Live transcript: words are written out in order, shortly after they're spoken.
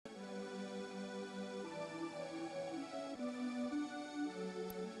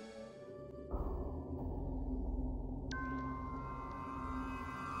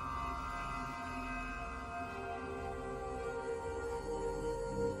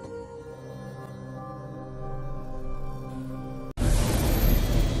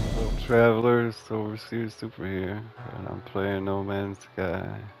travelers, overseer super here, and I'm playing No Man's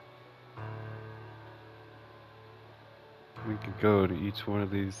Sky. We could go to each one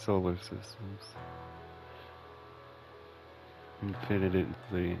of these solar systems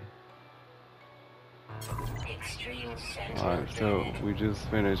infinitely. Alright, so we just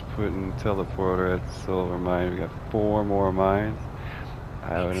finished putting teleporter at the silver mine. We got 4 more mines.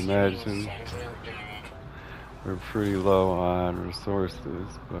 I would imagine we're pretty low on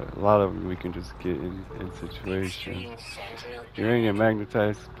resources, but a lot of them we can just get in situations. Uranium,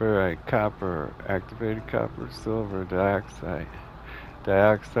 magnetite, ferrite, copper, activated copper, silver, dioxide,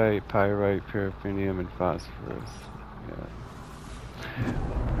 pyrite, paraffinium, and phosphorus. Yeah.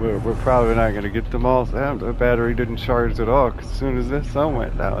 We're probably not going to get them all. The battery didn't charge at all. As soon as the sun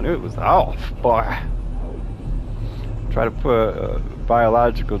went down, it was off, boy. Try to put a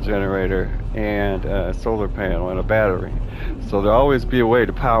biological generator and a solar panel and a battery. So there'll always be a way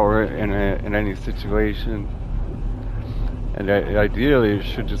to power it in any situation. And ideally, you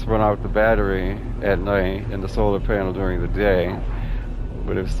should just run out the battery at night and the solar panel during the day.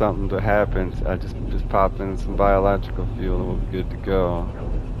 But if something happens, I just pop in some biological fuel and we'll be good to go.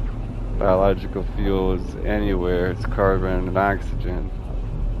 Biological fuel is anywhere. It's carbon and oxygen.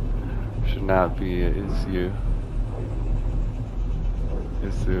 Should not be an issue.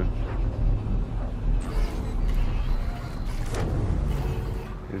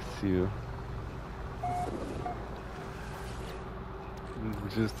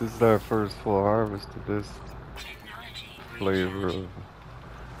 This is our first full harvest of this flavor of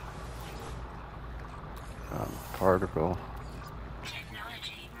particle.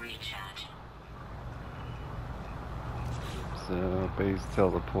 So base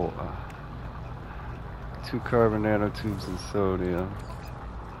teleport. 2 carbon nanotubes and sodium.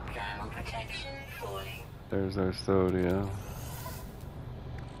 There's our sodium.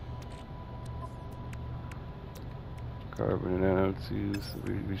 Carbon nanotubes.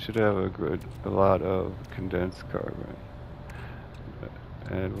 We should have a lot of condensed carbon,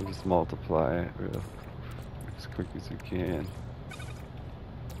 and we'll just multiply it as quick as we can.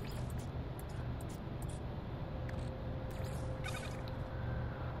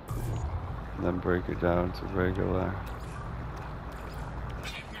 And then break it down to regular.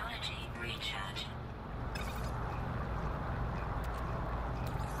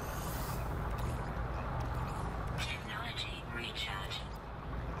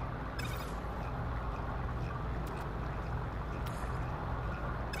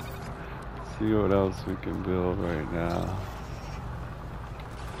 See what else we can build right now.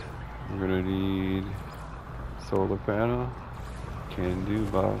 We're gonna need solar panel. Can do,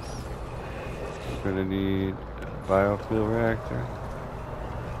 boss. We're gonna need a biofuel reactor.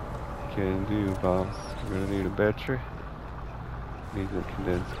 Can do, boss. We're gonna need a battery. Need the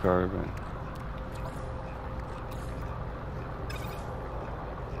condensed carbon.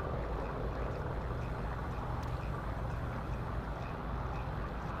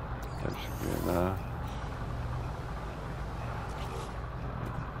 That should be enough.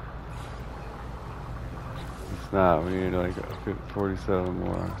 It's not. We need like 47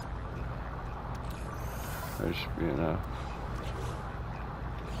 more. That should be enough.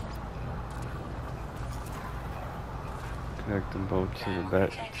 Connect them both to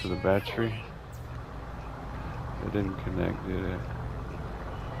the battery. It didn't connect, did it?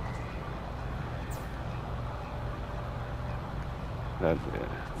 That did.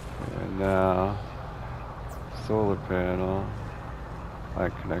 And now, solar panel. I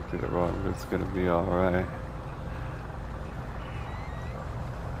connected it wrong, but it's gonna be alright.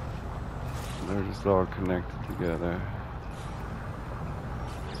 They're just all connected together.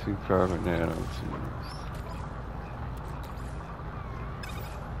 2 carbon nanotubes.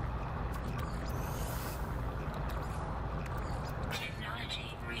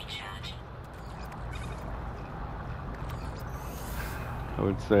 I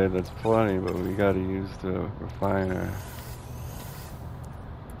would say that's plenty, but we gotta use the refiner.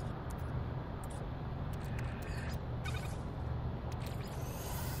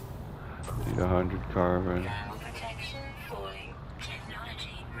 Need 100 carbon.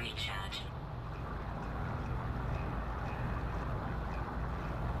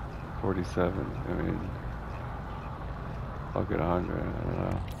 47. I mean, I'll get 100. I don't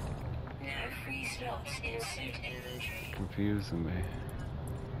know. No free slots in suit inventory. Confusing me.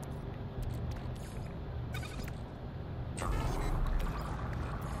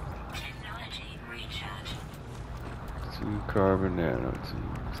 Technology recharge. 2 carbon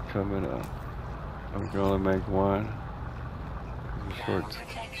nanotubes coming up. I'm gonna make one. It's short.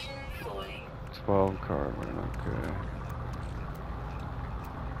 Protection falling. 12 carbon. Okay.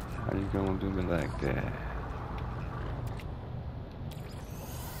 How you gonna do me like that?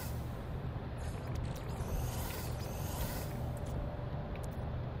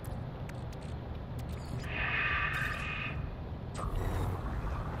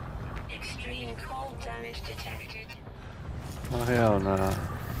 Extreme cold damage detected. Oh hell no.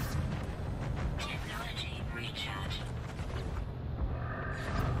 Technology recharge.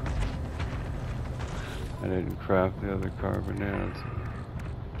 I didn't craft the other carbon nanotubes.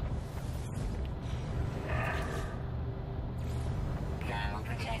 Thermal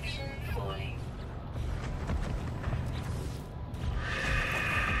protection falling.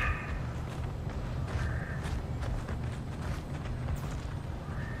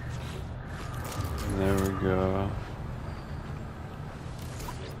 There we go.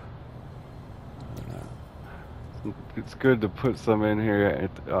 It's good to put some in here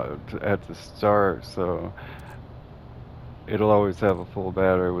at the start, so it'll always have a full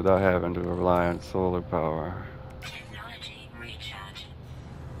battery without having to rely on solar power. Technology recharge.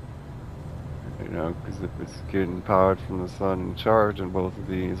 You know, because if it's getting powered from the sun and charging both of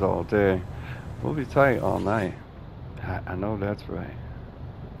these all day, we'll be tight all night. I know that's right.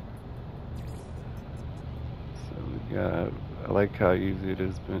 So we got. I like how easy it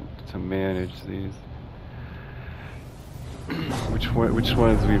has been to manage these. Which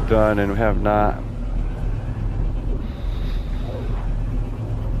ones we've done and have not.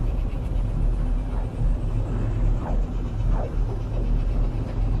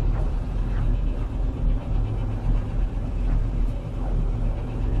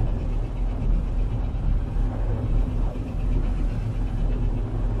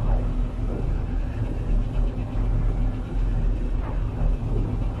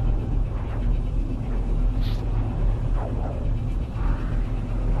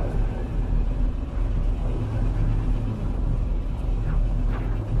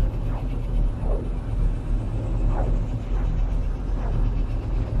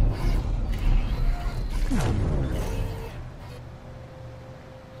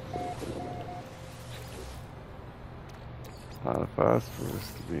 A lot of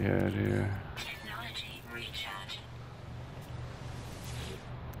phosphorus to be had here. Technology recharge.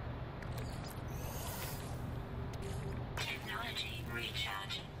 Technology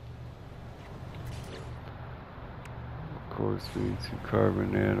recharge. Of course, we need 2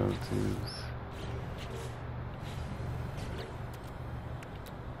 carbon nanotubes.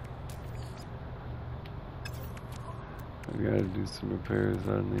 We gotta do some repairs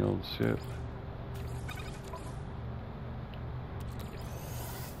on the old ship.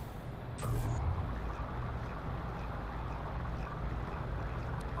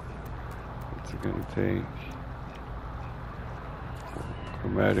 What's it gonna take?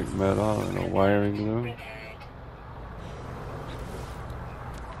 Chromatic metal and a wiring loom. Repaired.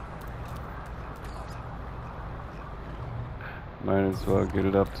 Might as well get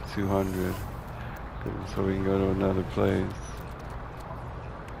it up to 200 so we can go to another place.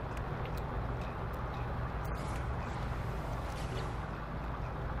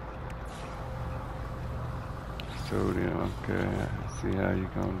 Sodium, okay. See how you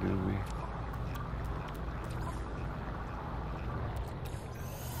gonna do me.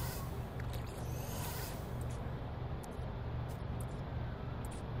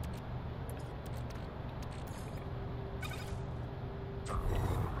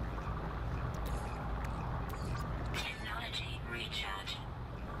 Technology recharge.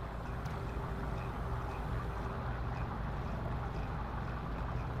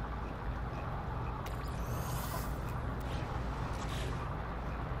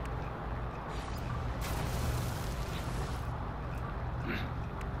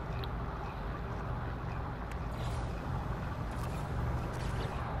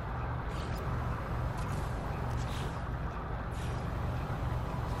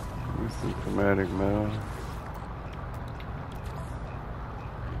 Use some chromatic metal.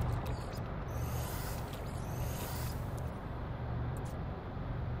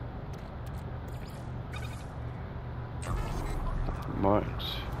 Much.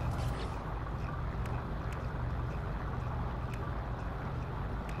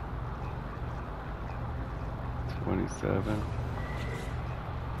 $27.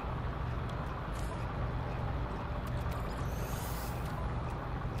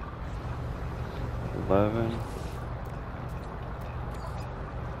 11.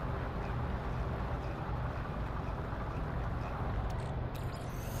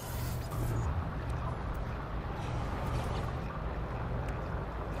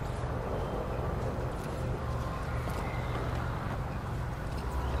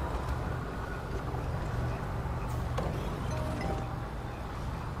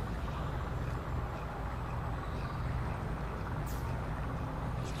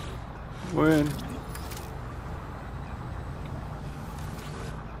 Win.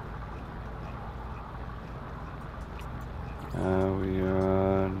 We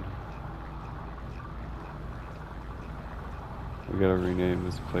on. We gotta rename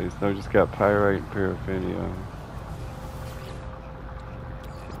this place. No, we just got pyrite and paraffinium.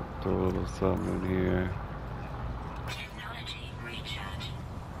 Throw a little something in here. Technology recharge.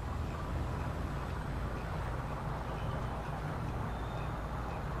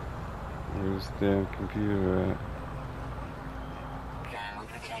 Where's the damn computer at? Thermal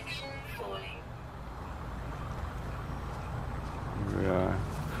protection falling. Here we are.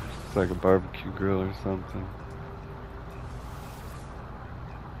 It's like a barbecue grill or something.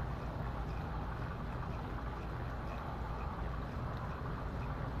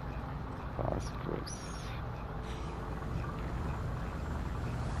 Phosphorus.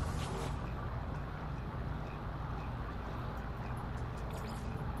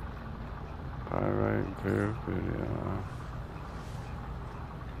 Pyrite and paraffinium.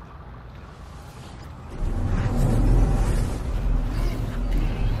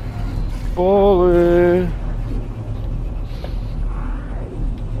 Bowling.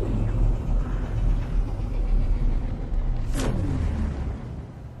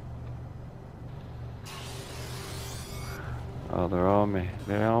 Oh, they're on me.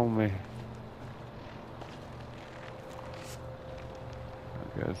 They're on me.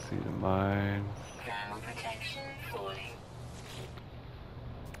 I gotta see the mines. Thermal protection falling.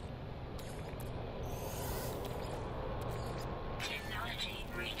 Technology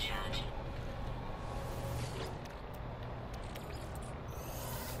recharge.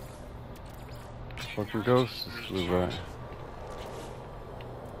 Fucking ghosts just flew by.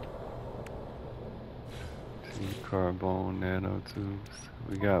 Carbon nanotubes.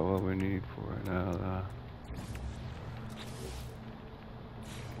 We got what we need for it now, though.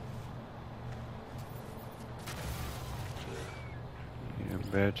 Yeah,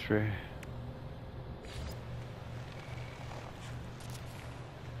 battery.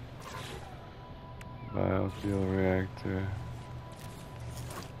 Biofuel reactor.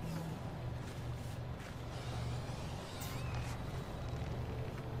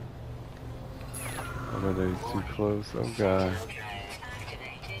 Are they too close? Oh god.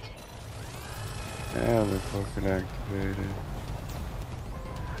 Activated. Yeah, they're fucking activated.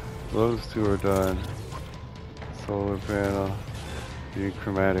 Those two are done. Solar panel. The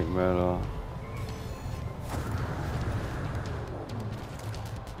chromatic metal.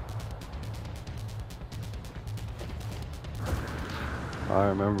 I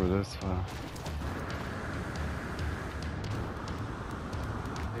remember this one.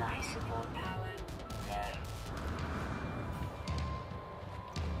 Life support power. No.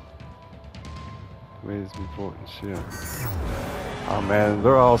 Ways important ship. Oh man,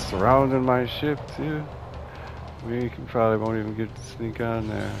 they're all surrounding my ship too. We can probably won't even get to sneak on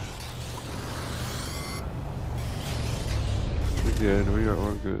there. We did.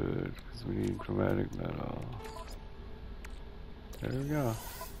 We're good because we need chromatic metal. There we go.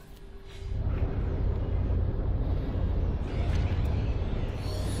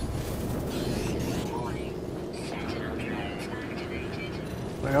 Warning. Sentinel drones activated.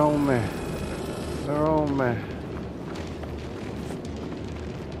 They're on me. They're on me.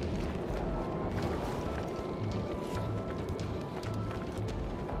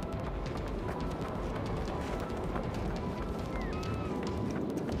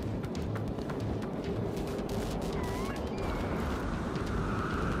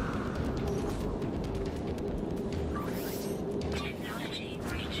 Technology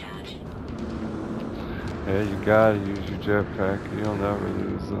recharge. Yeah, you gotta use your jetpack. You'll never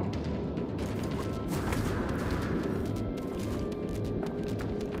lose them.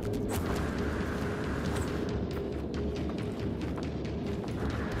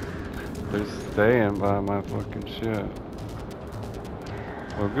 They're staying by my fucking ship.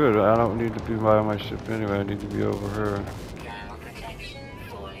 Well, good. I don't need to be by my ship anyway. I need to be over her Thermal protection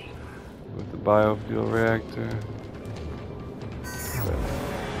falling. with the biofuel reactor.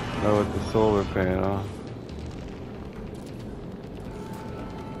 No, with the solar panel.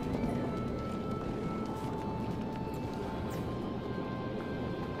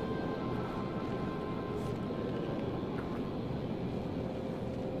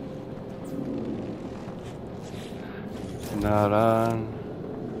 It's not on.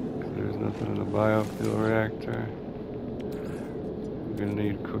 'Cause there's nothing in the biofuel reactor. We're gonna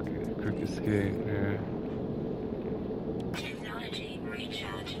need quick escape here. Technology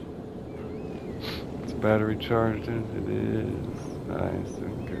recharge. Is battery charged in? It is. Nice,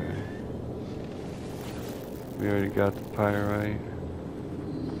 okay. We already got the pyrite.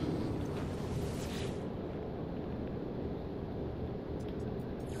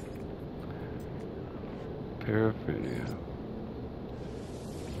 Paraphilia.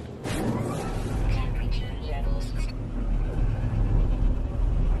 Temperature levels.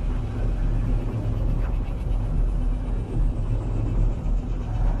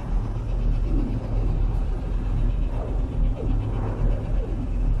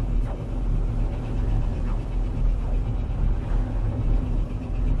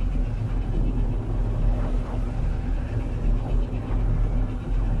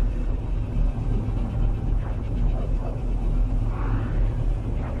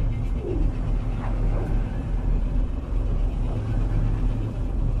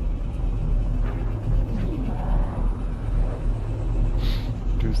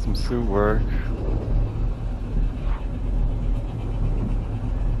 Do some suit work.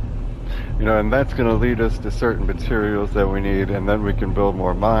 You know, and that's going to lead us to certain materials that we need, and then we can build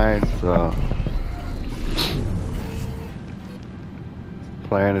more mines.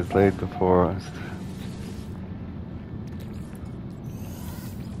 Plan is laid before us.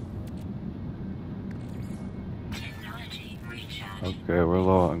 Technology recharge. Okay, we're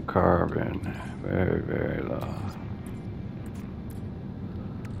low on carbon. Very, very low.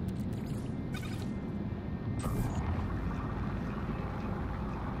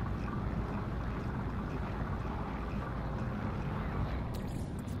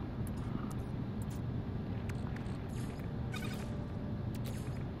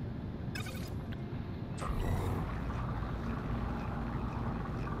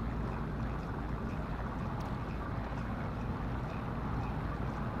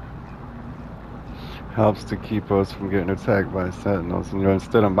 Helps to keep us from getting attacked by sentinels. And you know,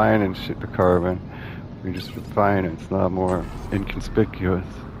 instead of mining shit to carbon, we just refine it. It's a lot more inconspicuous.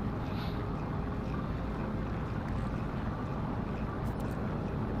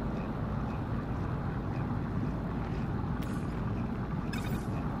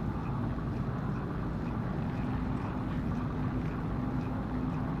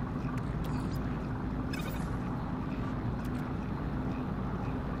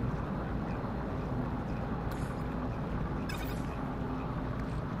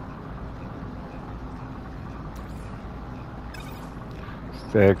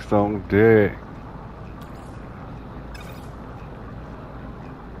 Stacks on deck.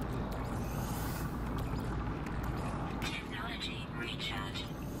 Technology recharge.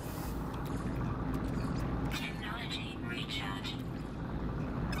 Technology recharge.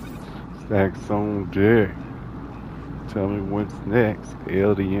 Stacks on deck. Tell me what's next.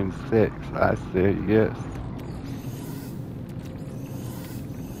 Alien sex. I said yes.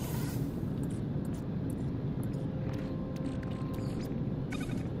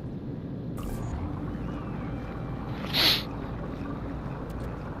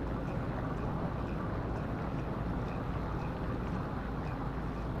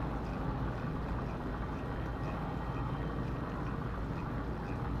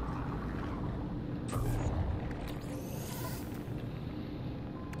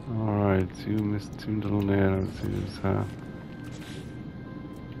 Alright, two little nanotubes, huh?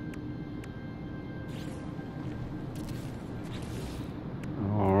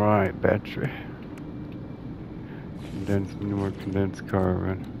 Alright, battery. More condensed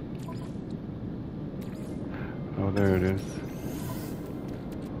carbon. Oh, there it is.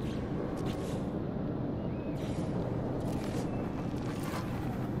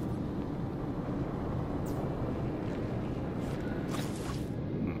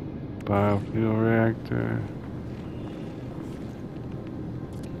 Biofuel reactor.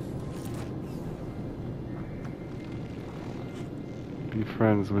 Be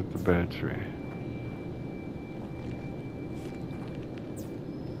friends with the battery.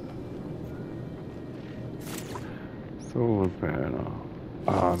 Solar panel.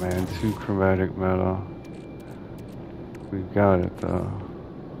 Oh man, 2 chromatic metal. We've got it though.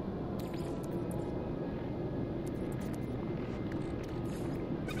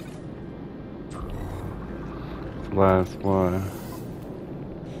 Last one.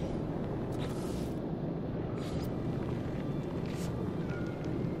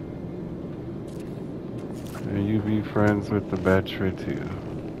 And you be friends with the battery too.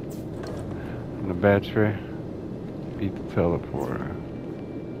 And the battery beat the teleporter.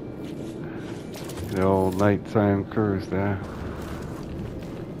 The old nighttime curse there.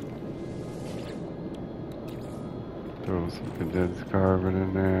 Throw some condensed carbon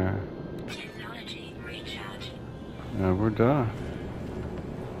in there. Technology recharge. And we're done.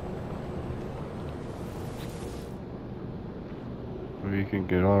 We can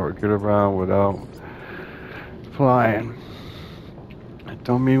get around without flying. That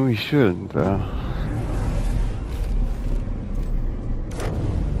don't mean we shouldn't, though.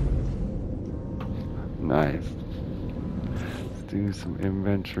 Nice. Let's do some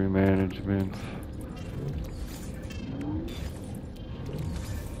inventory management.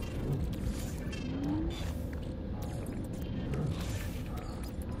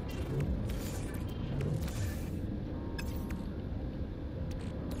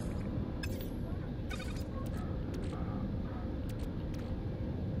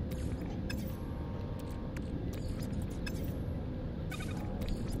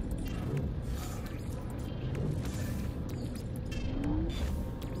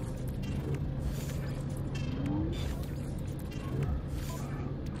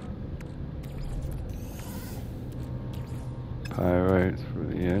 Pyrites for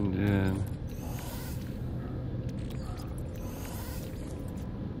the engine.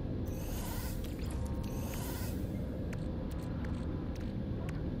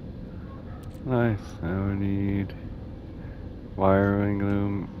 Nice. Now we need wiring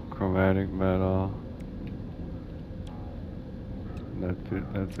loom, chromatic metal.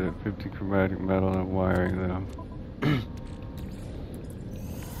 That's it. 50 chromatic metal and wiring loom.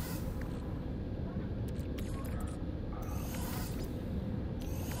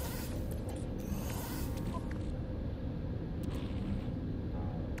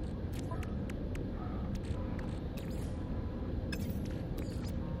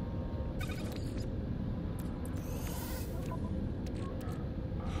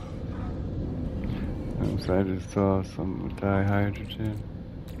 So I just saw some dihydrogen.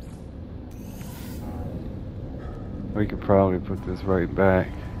 We could probably put this right back.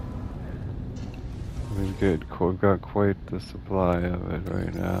 We've got quite the supply of it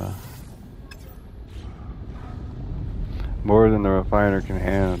right now. More than the refiner can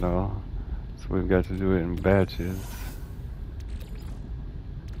handle. So we've got to do it in batches.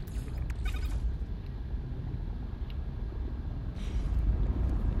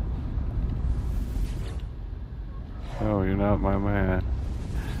 Oh, you're not my man.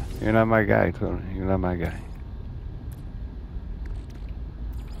 You're not my guy, Tony. You're not my guy.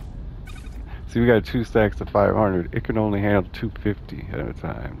 See, we got 2 stacks of 500. It can only handle 250 at a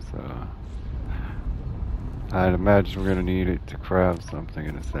time, so I'd imagine we're gonna need it to craft something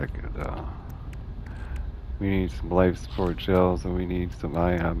in a second, though. We need some life support gels, and we need some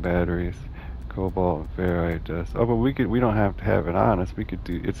ion batteries, cobalt, and ferrite dust. Oh, but we don't have to have it on us. We could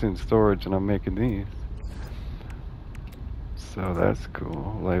do. It's in storage, and I'm making these. So that's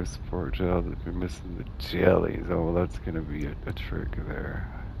cool. Life support gel. We're missing the jellies. Oh, well, that's gonna be a trick there.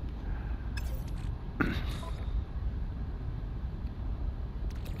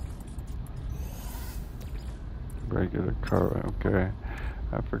 Regular carbon. Okay,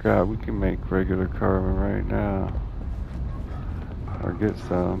 I forgot we can make regular carbon right now, or get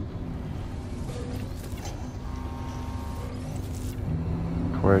some.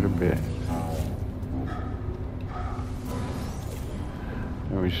 Quite a bit.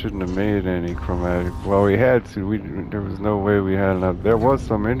 And we shouldn't have made any chromatic. Well, we had to. There was no way we had enough. There was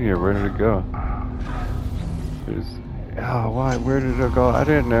some in here. Where did it go? Why? Where did it go? I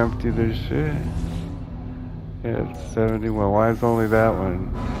didn't empty this shit. Yeah, it's 71. Why is only that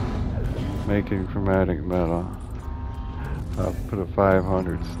one making chromatic metal? I'll put a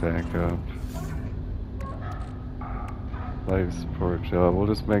 500 stack up. Life support gel. We'll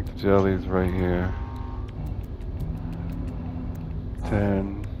just make the jellies right here.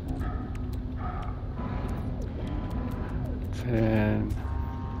 10. 10.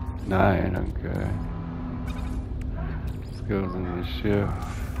 9, okay. This goes in the shift.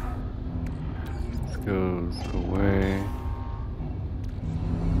 This goes away.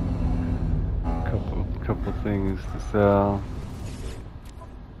 Couple things to sell.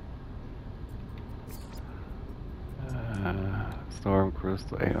 Storm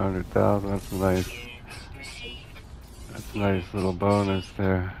crystal, 800,000. That's a nice little bonus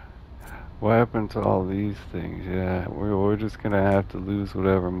there. What happened to all these things? Yeah, we're just gonna have to lose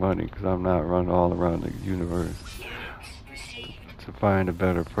whatever money because I'm not running all around the universe to find a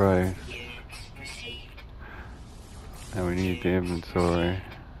better price. And we need the inventory.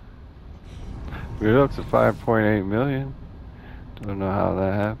 We're up to 5.8 million. Don't know how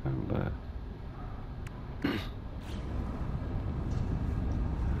that happened, but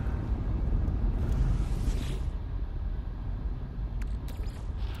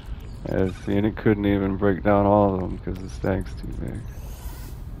yeah, see, and it couldn't even break down all of them because the stack's too big.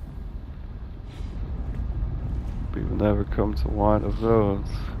 People never come to want of those.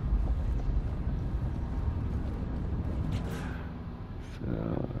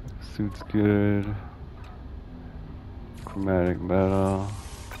 So, suit's good. Chromatic metal.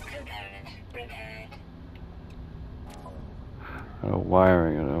 Oh,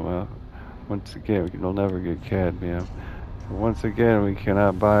 wiring it up. Once again, we'll never get cadmium. Once again, we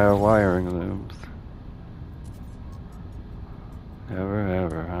cannot buy our wiring looms. Never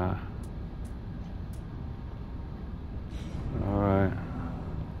ever, huh? Alright.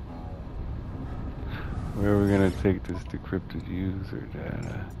 Where are we gonna take this decrypted user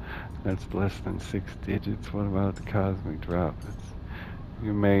data? That's less than 6 digits. What about the cosmic droplets?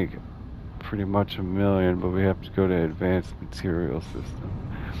 You make pretty much 1 million, but we have to go to advanced material system.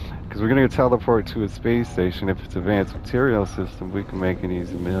 Because we're gonna teleport to a space station. If it's advanced material system, we can make an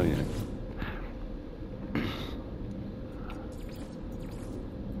easy 1 million.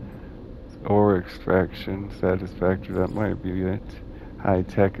 Ore extraction, satisfactory, that might be it. High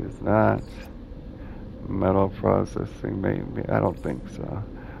tech is not. Metal processing, maybe. I don't think so.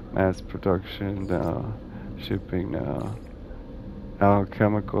 Mass production, no. Shipping, no.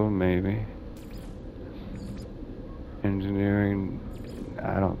 Alchemical, maybe. Engineering,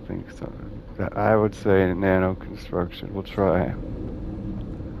 I don't think so. I would say nano construction. We'll try.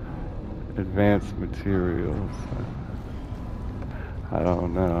 Advanced materials. I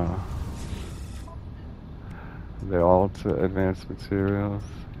don't know. They're all to advanced materials.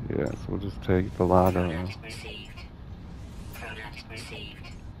 Yes, we'll just take the lot of them. Product received. Product received.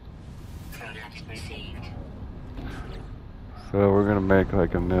 Product received. So we're gonna make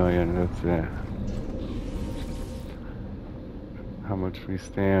like 1 million, that's it. How much we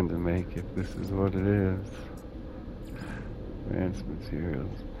stand to make it, this is what it is. Advanced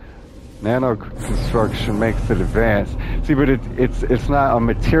materials. Nano construction makes it advanced. See, but it's not a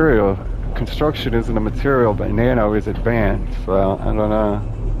material. Construction isn't a material, but nano is advanced, so I don't know.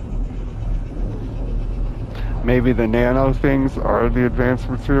 Maybe the nano things are the advanced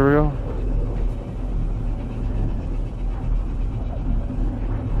material?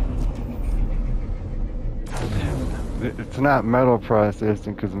 It's not metal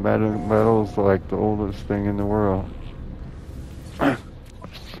processing, because metal's like the oldest thing in the world.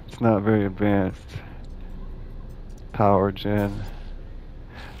 It's not very advanced. Power gen.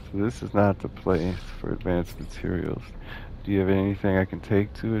 So this is not the place for advanced materials. Do you have anything I can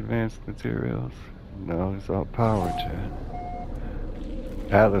take to advanced materials? No, it's all power gen.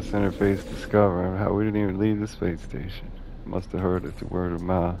 Atlas interface discover. How we didn't even leave the space station. Must have heard it through word of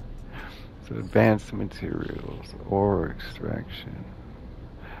mouth. So advanced materials, ore extraction.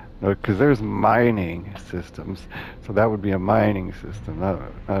 No, because there's mining systems. So that would be a mining system, not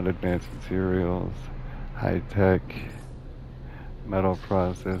advanced materials. High tech, metal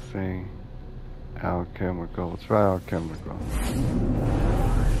processing, alchemical. Let's try alchemical.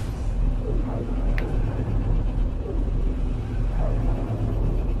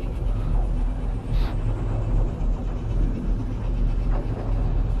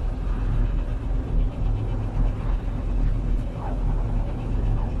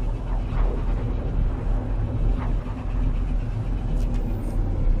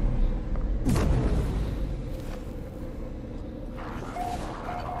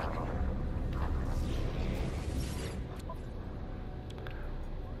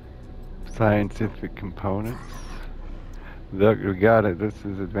 Scientific components. Look, we got it. This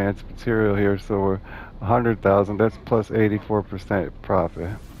is advanced material here, so we're 100,000. That's plus 84% profit.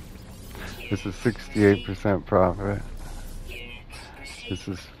 This is 68% profit. This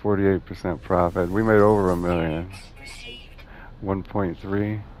is 48% profit. We made over 1 million.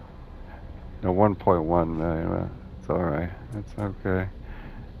 1.3. No, 1.1 million. It's all right. That's okay.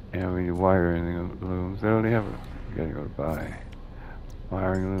 And we need wiring looms. They only have. We gotta go to buy.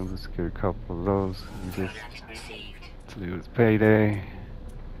 Wiring looms, let's get a couple of those. Just to do its payday.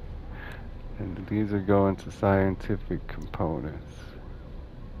 And these are going to scientific components.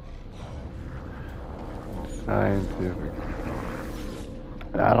 Scientific components.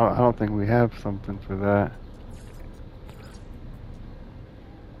 I don't think we have something for that.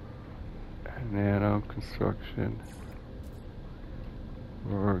 Nano construction.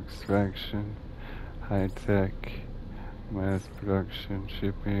 Ore extraction. High tech. Mass production,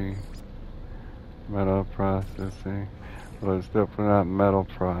 shipping, metal processing. Well, it's definitely not metal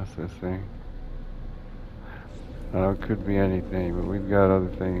processing. It could be anything, but we've got other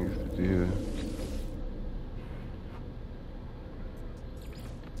things to do.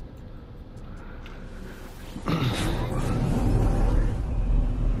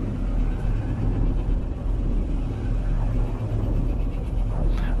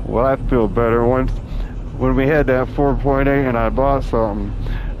 Well, I feel better once. When we had that 4.8 and I bought something,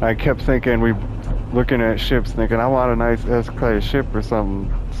 I kept thinking, looking at ships, thinking I want a nice S-class ship or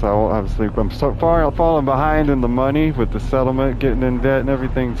something. So obviously I'm so far falling behind in the money with the settlement, getting in debt and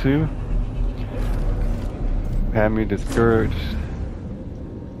everything too. Had me discouraged.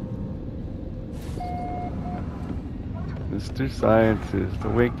 Mr. Scientist,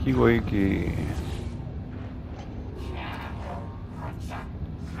 wakey wakey.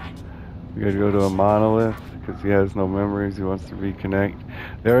 We gotta go to a monolith because he has no memories. He wants to reconnect.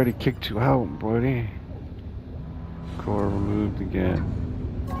 They already kicked you out, buddy. Core removed again.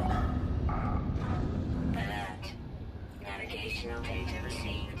 Alert. Navigational data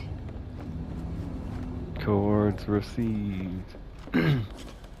received. Coords received.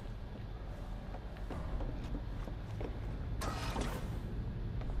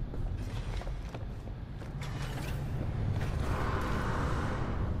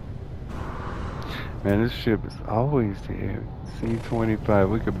 Man, this ship is always here. C-25.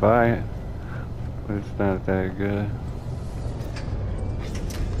 We could buy it, but it's not that good.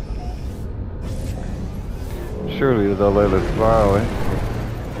 Surely they'll let us borrow it.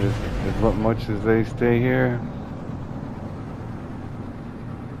 As much as they stay here.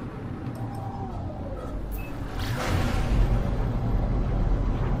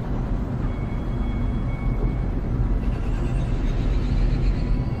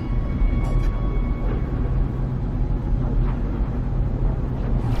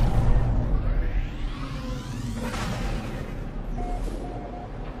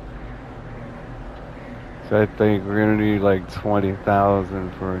 I think we're gonna need like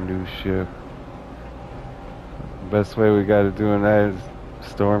 20,000 for a new ship. Best way we gotta do that is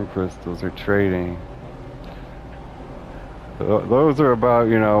storm crystals or trading. Those are about,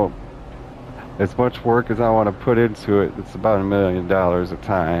 you know, as much work as I want to put into it. It's about $1 million a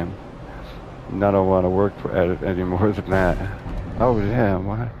time. And I don't want to work at it any more than that. Oh yeah,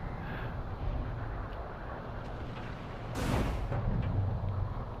 what?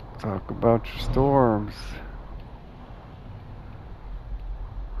 Talk about your storms.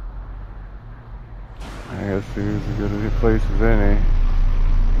 I guess there's as good a place as any.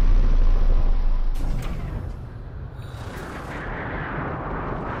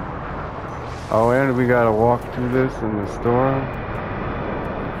 Oh, and we gotta walk through this in the storm?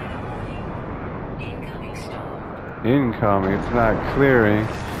 Incoming storm. Incoming, it's not clearing.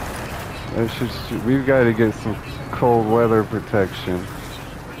 We've got to get some cold weather protection.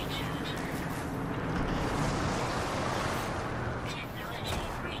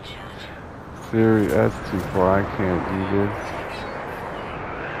 Seriously, that's too far. I can't do this.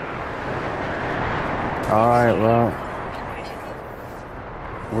 Alright, well.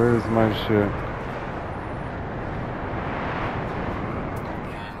 Where's my ship?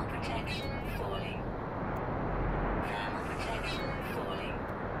 Thermal protection falling. Thermal protection falling.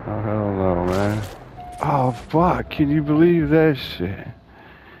 Oh, hell no, man. Oh, fuck. Can you believe that shit?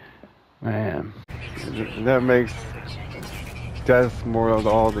 Man. That makes death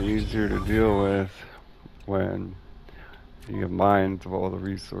all the easier to deal with when you have minds of all the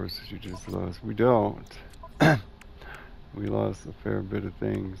resources you just lost. We don't. We lost a fair bit of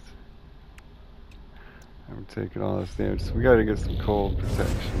things. And we're taking all this damage. So we gotta get some cold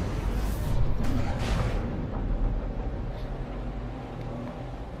protection.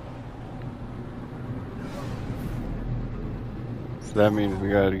 So that means we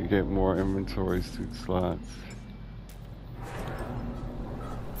gotta get more inventory suit slots.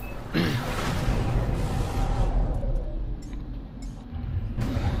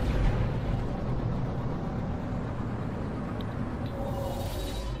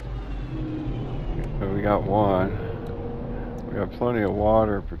 But we got one. We got plenty of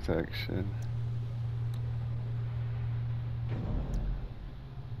water protection.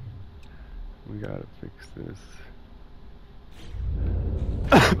 We gotta fix this.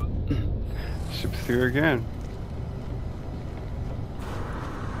 Ship's here again.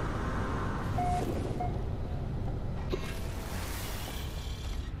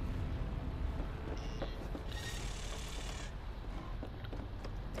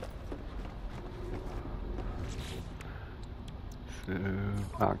 So,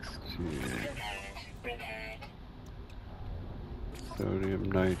 oxygen, Repaired.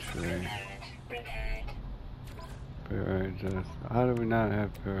 sodium nitrate, Repaired. barite dust. How do we not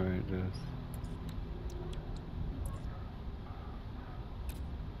have barite dust?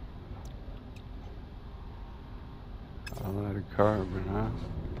 A lot of carbon, huh?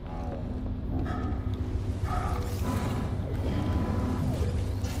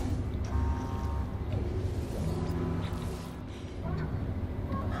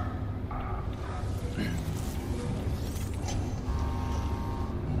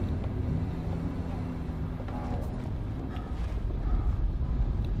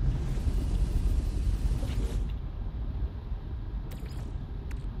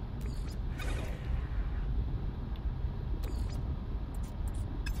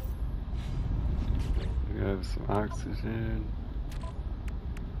 We have some oxygen.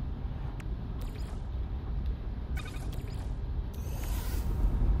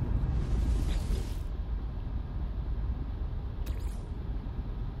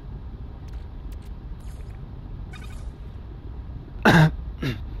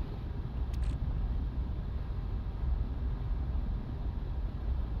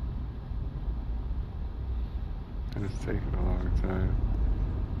 And it's taking a long time.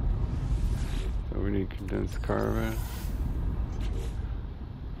 So we need condensed carbon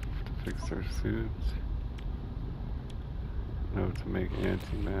to fix our suits. No, to make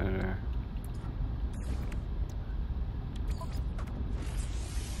antimatter.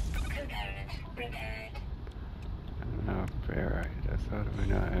 Component prepared. And now ferrite dust. How do we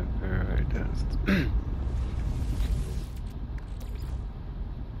not have ferrite dust?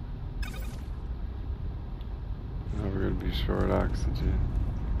 Now we're going to be short oxygen.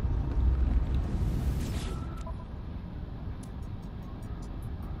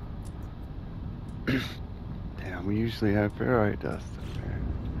 Damn, we usually have ferrite dust in there.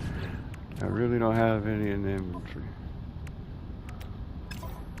 I really don't have any in the inventory.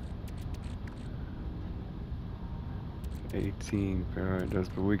 $18 ferrite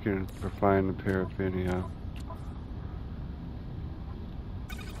dust, but we can refine the paraffinium.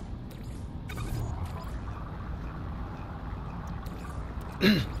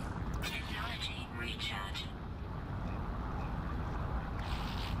 Technology recharge.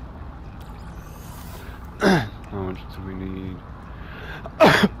 How much do we need?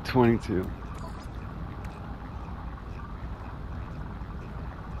 22.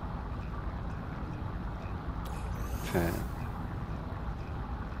 10.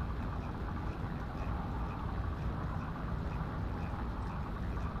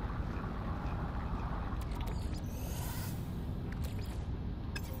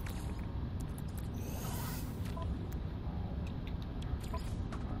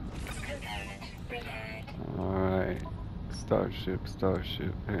 Component prepared. Alright.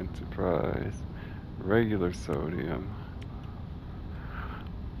 Starship, Enterprise. Regular sodium.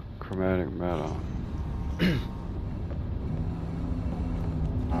 Chromatic metal.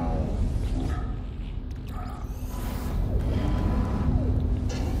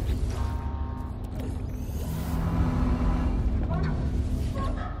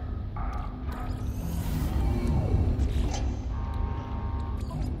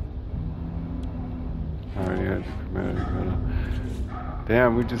 I already had the chromatic metal.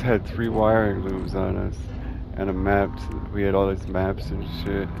 Damn, we just had 3 wiring looms on us. And a map. We had all these maps and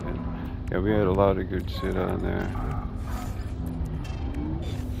shit. And yeah, we had a lot of good shit on there.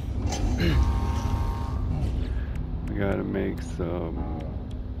 We gotta make some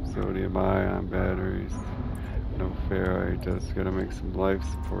sodium ion batteries. No ferrite dust. Gotta make some life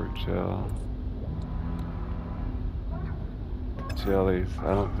support gel. Jellies.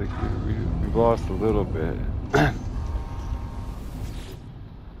 I don't think we've lost a little bit.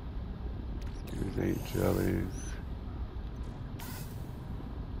 Use 8 jellies.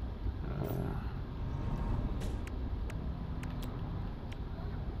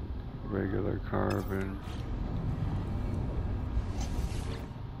 Regular carbon.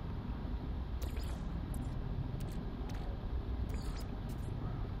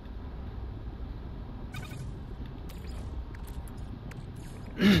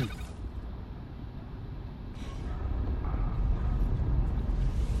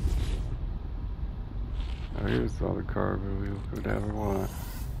 Oh, here's all the carbon we could ever want.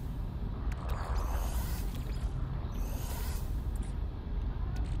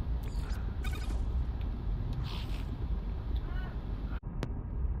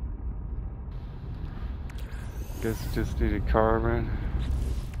 Guess we just needed carbon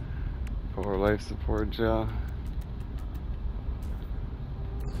for life support gel.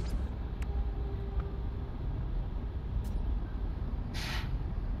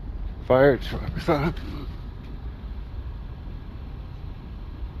 Fire trucks, huh?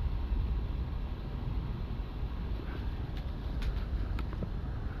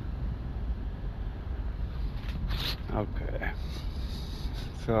 Okay.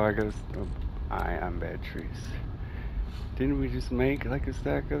 So I guess ion batteries. Didn't we just make like a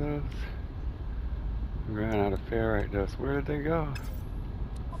stack of those? We ran out of ferrite dust. Where did they go?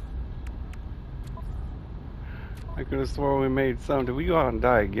 I could have sworn we made some. Did we go out and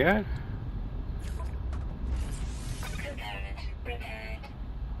die again? Component prepared.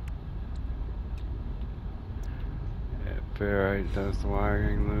 Yeah, ferrite dust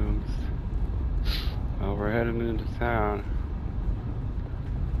wiring looms. Well, we're heading into town.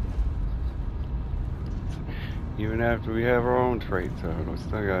 Even after we have our own traits on, we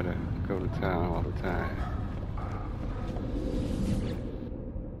still gotta go to town all the time.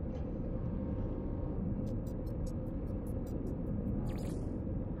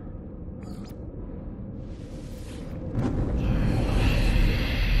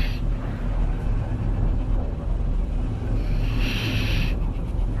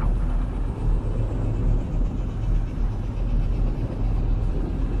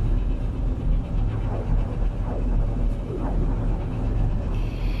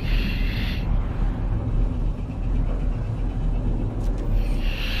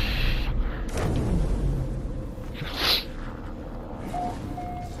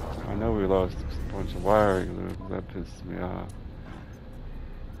 I know we lost a bunch of wiring loops. That pissed me off.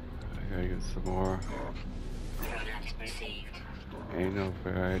 I gotta get some more. Product received. Ain't no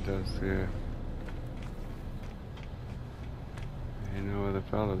fairy dust here. Ain't no other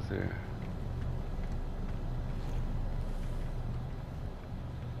fellas here.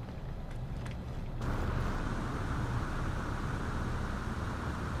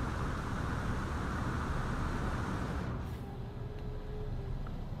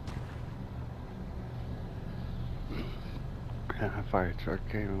 That fire truck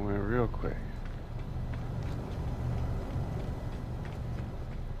came and went real quick.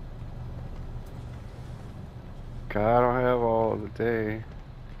 God, I don't have all the day,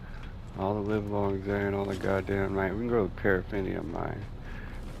 all the live long day, and all the goddamn night. We can go to the paraffinium mine.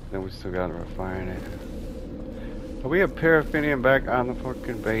 Then we still gotta refine it. But we have paraffinium back on the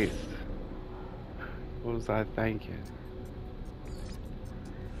fucking base. What was I thinking?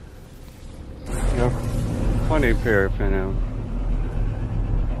 Yep, plenty of paraffinium.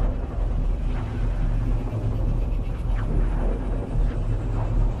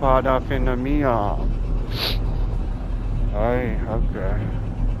 Paraffinium. Alright, okay.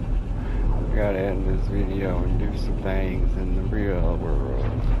 We gotta end this video and do some things in the real world.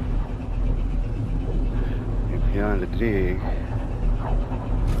 If you're on the dig.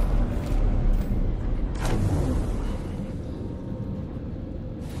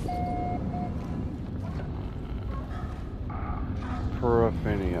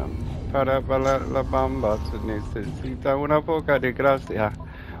 Paraffinium. Para la bamba se necesita una poca de gracia.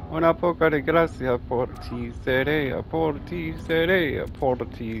 Una poca de gracia por ti seré, por ti seré, por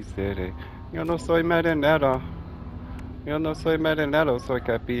ti seré. Yo no soy marinero. Yo no soy marinero, soy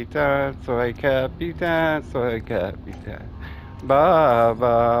capitán, soy capitán, soy capitán. Ba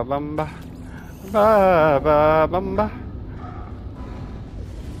ba bamba. Ba ba bamba.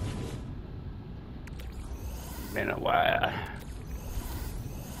 Been a while.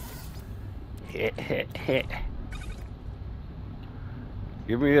 Hit, hit, hit.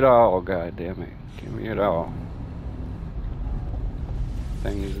 Give me it all, goddammit. Give me it all.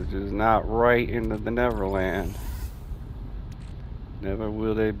 Things are just not right into the Neverland. Never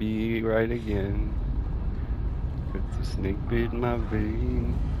will they be right again. It's a snake bit in my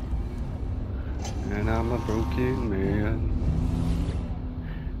vein. And I'm a broken man.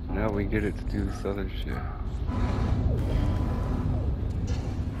 Now we get it to do this other shit.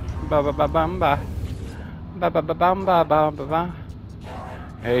 Ba ba ba bamba. Ba ba ba bamba ba ba ba.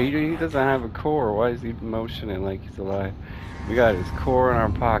 Hey, he doesn't have a core. Why is he motioning like he's alive? We got his core in our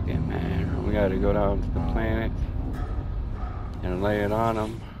pocket, man. We gotta go down to the planet and lay it on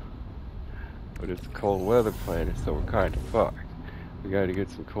him. But it's a cold weather planet, so we're kind of fucked. We gotta get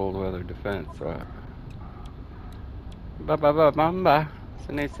some cold weather defense up. Ba ba ba bamba.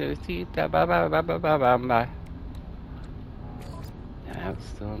 Se necesita ba ba ba ba ba bamba. That's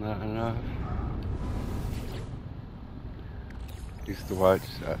still not enough. Used to watch,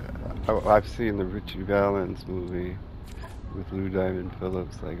 I've seen the Richie Valens movie with Lou Diamond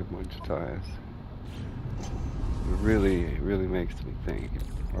Phillips like a bunch of times. It really makes me think,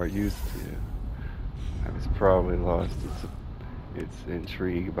 or used to. I was probably lost its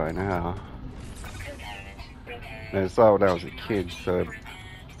intrigue by now. And I saw it when I was a kid, so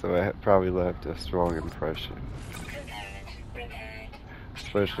it probably left a strong impression.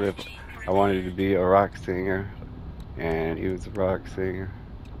 Especially if I wanted to be a rock singer. And he was a rock singer,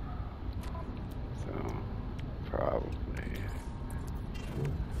 so probably.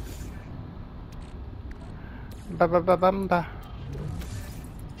 Ba ba ba bamba.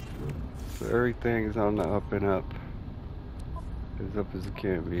 So everything's on the up and up, as up as it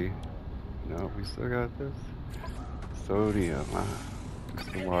can be. No, we still got this sodium.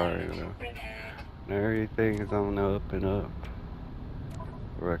 Just the wire, you know. And everything is on the up and up.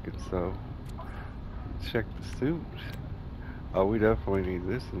 I reckon so. Check the suit. Oh, we definitely need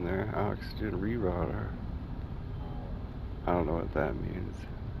this in there. Oxygen rerouter. I don't know what that means.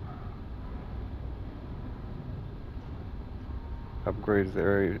 upgrades the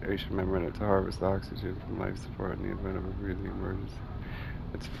aeration membrane to harvest oxygen from life support in the event of a breathing emergency.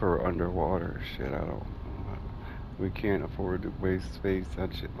 It's for underwater shit. I don't. We can't afford to waste space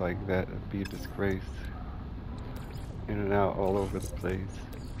on shit like that. It'd be a disgrace. In and out all over the place.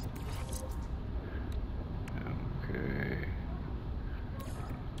 Okay.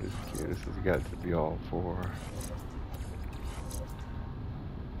 This has got to be all 4.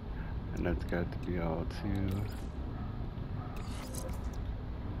 And that's got to be all 2.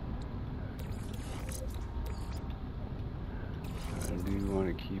 I do want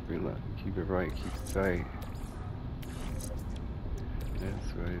to keep it right, keep it tight.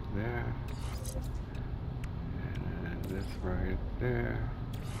 This right there. And then this right there.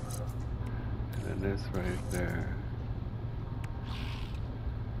 And then this right there.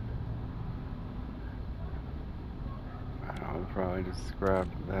 I'll probably just scrap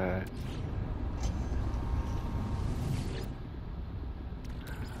that.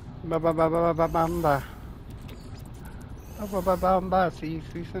 Ba ba ba ba ba ba ba. Ba ba ba ba. Si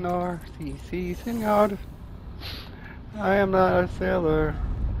senor, si senor. I am not a sailor.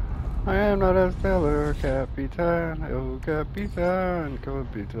 I am not a sailor, Capitan. Oh, Capitan,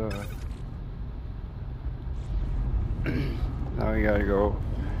 Capitan. Now we gotta go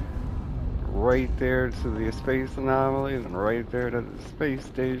right there to the space anomaly, and right there to the space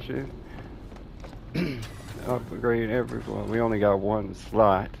station. Upgrade everyone. We only got 1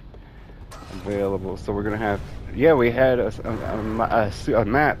 slot available, so we're gonna have. Yeah, we had a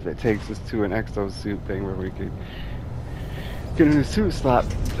map that takes us to an exosuit thing where we could get a new suit slot.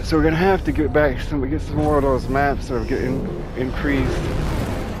 So we're gonna have to get back some more of those maps, or increase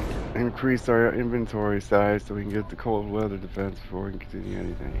our inventory size so we can get the cold weather defense before we can continue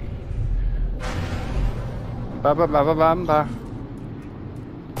anything. Ba ba ba ba ba ba.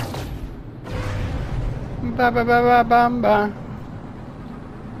 Ba ba ba ba ba ba.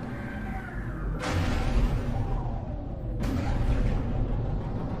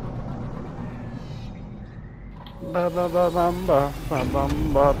 Ba ba ba bum ba ba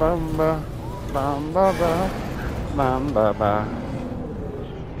bum ba bum ba bum ba ba bum ba ba.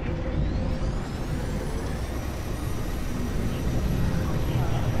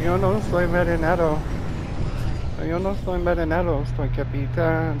 Yo no soy marinero. Yo no soy marinero. Soy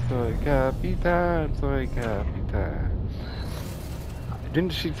capitán. Soy capitán. Soy capitán.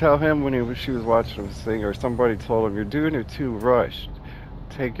 Didn't she tell him when she was watching him sing, or somebody told him, "You're doing it too rushed.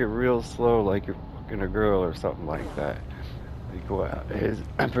 Take it real slow, like you're fucking a girl," or something like that. Like what? His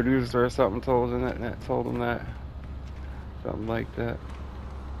producer or something told him that. Told him that. Something like that.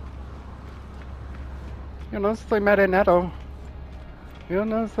 Yo no soy marinero. Yo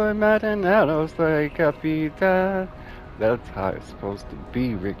no soy marinero, soy capitán. That's how it's supposed to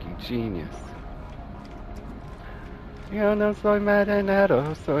be, Ricky Genius. Yo no soy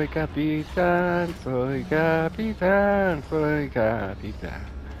marinero, soy capitán, soy capitán, soy capitán.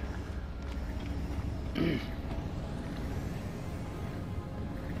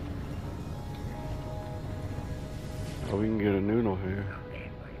 Oh, we can get a noodle here.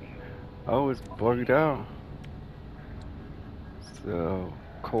 Oh, it's bugged out. So,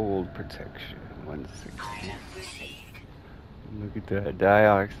 cold protection, 160. Look at that,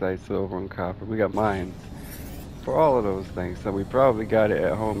 dioxide, silver, and copper. We got mines for all of those things, so we probably got it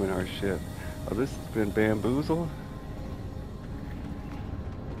at home in our ship. Oh, this has been bamboozled?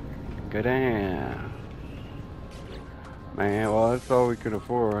 Good damn. Man, well, that's all we could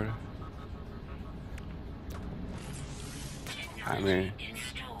afford. I mean,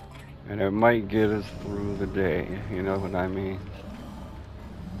 and it might get us through the day, you know what I mean?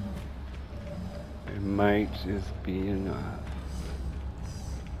 It might just be enough.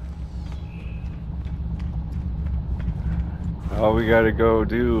 All we gotta go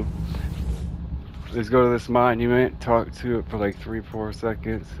do is go to this monument, talk to it for like 3-4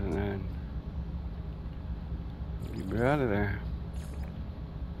 seconds, and then you're out of there.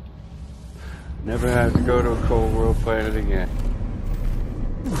 Never have to go to a cold world planet again.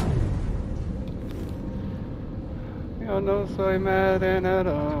 Yo no soy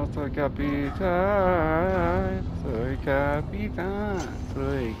marinero, soy capitán, soy capitán,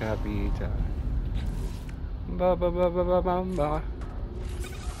 soy capitán. Ba ba ba ba ba ba ba.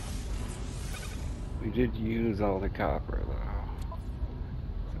 We did use all the copper though,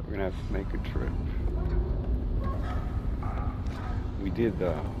 so we're gonna have to make a trip. We did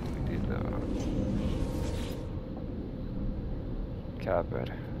though, Copper.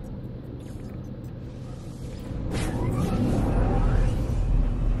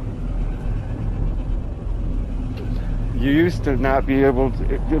 You used to not be able to,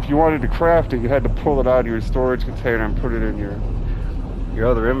 if you wanted to craft it, you had to pull it out of your storage container and put it in your your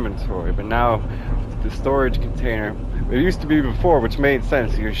other inventory. But now the storage container. It used to be before, which made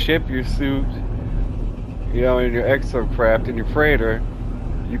sense. Your ship, your suit, you know, and your exocraft and your freighter,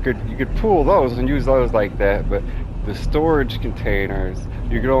 you could pool those and use those like that. But the storage containers,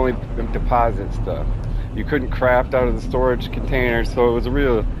 you could only deposit stuff. You couldn't craft out of the storage containers, so it was a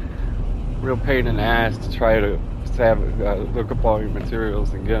real pain in the ass to try to look up all your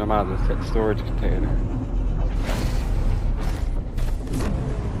materials and get them out of the storage container.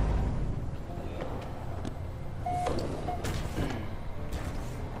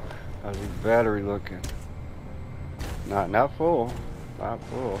 How's the battery looking? Not full. Not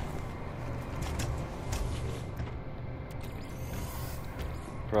full.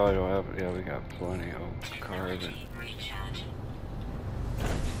 Probably don't have it. Yeah, we got plenty of carbon. Recharge.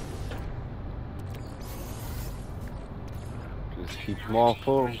 Just keep them all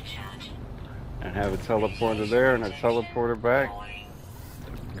full and have a teleporter there and a teleporter back.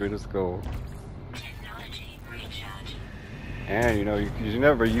 Good as gold. Technology recharge. And you know, you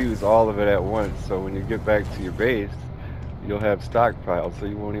never use all of it at once, so when you get back to your base, you'll have stockpiled, so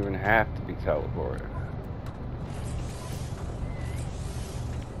you won't even have to be teleported.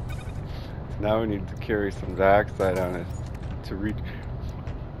 Now we need to carry some dioxide on it to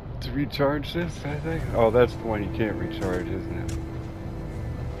recharge this, I think. Oh, that's the one you can't recharge, isn't it?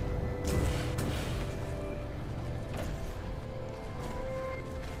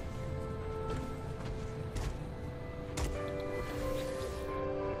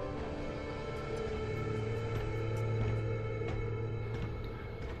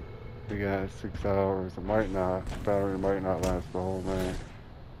 We got 6 hours. It might not. The battery might not last the whole night.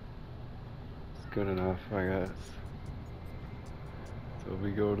 It's good enough, I guess. So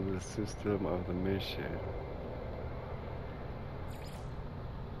we go to the system of the mission.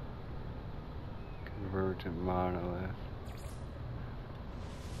 Convergent monolith.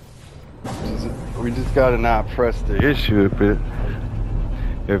 We just gotta not press the issue a bit.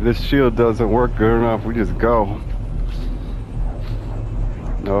 If this shield doesn't work good enough, we just go.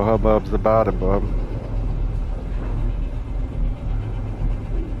 No hubbubs about it, bub.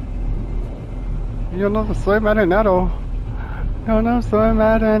 Yo no soy marinero. Yo no soy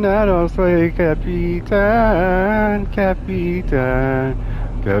marinero. Soy capitán, capitán,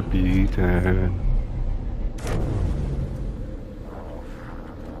 capitán.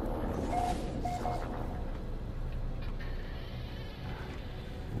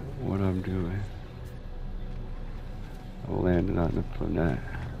 What I'm doing? I'm landing on the planet.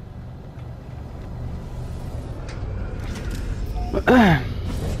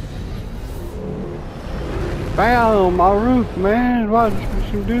 Bam! My roof, man! What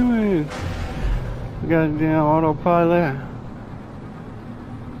you doing? Goddamn autopilot.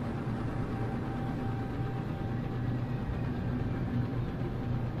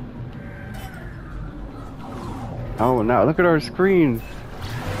 Oh, now look at our screens.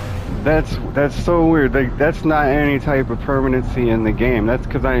 That's so weird. That's not any type of permanency in the game. That's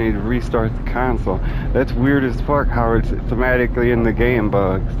because I need to restart the console. That's weird as fuck how it's thematically in the game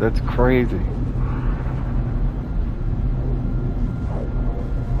bugs. That's crazy.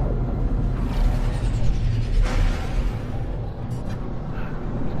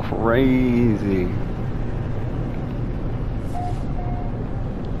 Crazy.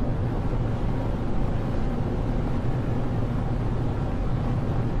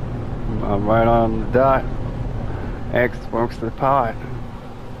 I'm right on the dot. X marks the pot.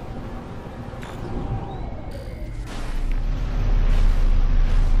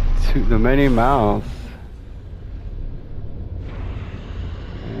 To the many mouths.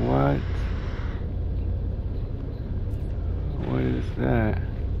 What? What is that?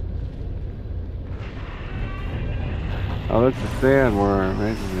 Oh, that's a sandworm,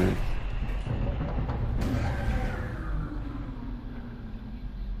 isn't it?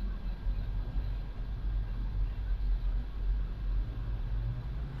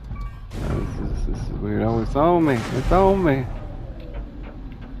 This is weird. Oh, it's on me. It's on me.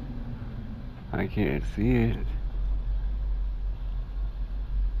 I can't see it.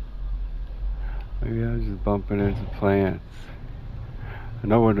 Maybe I was just bumping into plants. I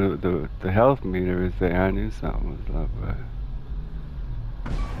know where the health meter is there. I knew something was up, but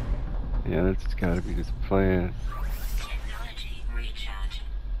yeah, that's gotta be just plants. Technology recharge.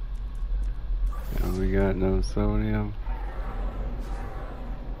 And we got no sodium.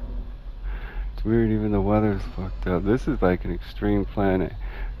 It's weird, even the weather's fucked up. This is like an extreme planet.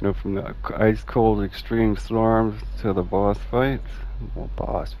 You know, from the ice cold extreme storms to the boss fights. Well,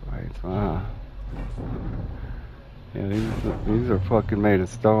 boss fights, wow. Yeah, these are fucking made of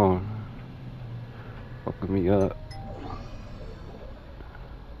stone. Fucking me up.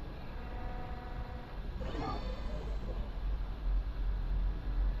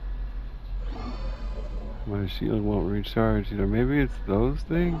 My shield won't recharge either. Maybe it's those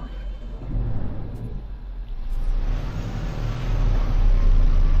things?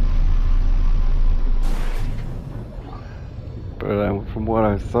 But from what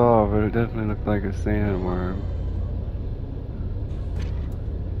I saw, but it definitely looked like a sandworm.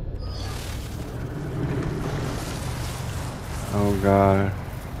 Oh god.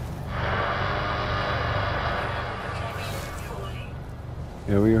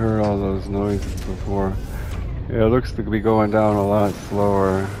 Yeah, we heard all those noises before. Yeah, it looks to be going down a lot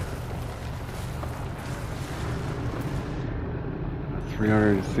slower.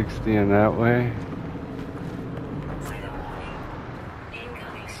 360 in that way.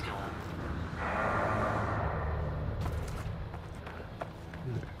 Incoming storm.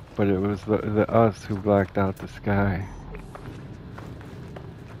 But it was the us who blacked out the sky.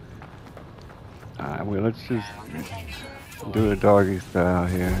 Well, let's just do a doggy style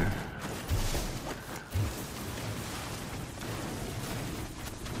here.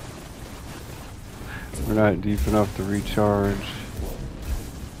 We're not deep enough to recharge.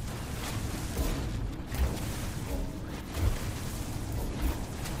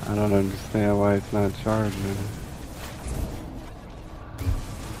 I don't understand why it's not charging.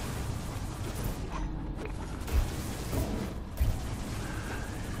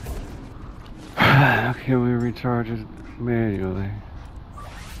 How can we recharge it manually?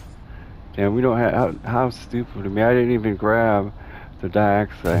 Yeah, we don't have. How stupid of me! I didn't even grab the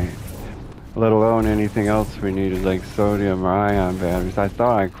dioxide, let alone anything else we needed, like sodium or ion batteries. I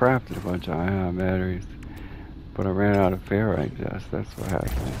thought I crafted a bunch of ion batteries, but I ran out of ferrite dust. That's what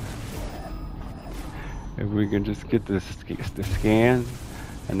happened. If we can just get the scan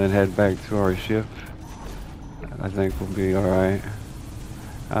and then head back to our ship, I think we'll be all right.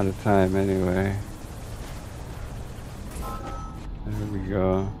 Out of time anyway. There we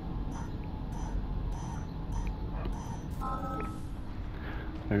go.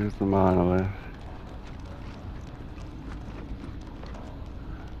 There's the monolith.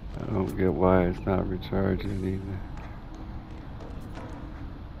 I don't get why it's not recharging either.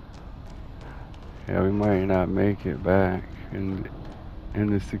 Yeah, we might not make it back in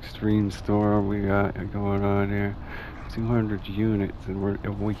this extreme storm we got going on here. 200 units, and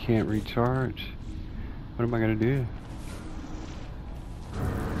if we can't recharge, what am I gonna do?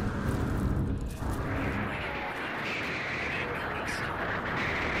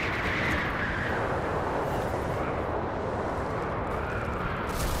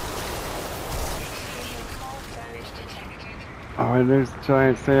 Alright, there's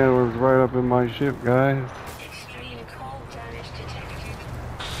giant sandworms right up in my ship, guys. Extreme cold damage detected.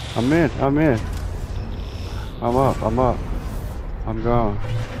 I'm in. I'm up. I'm gone.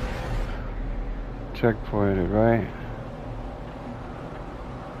 Checkpointed, right?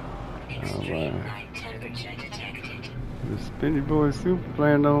 Extreme Alright. night temperature detected. The Spinny Boy Super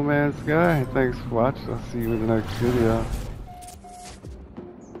playing No Man's Sky. Thanks for watching. I'll see you in the next video.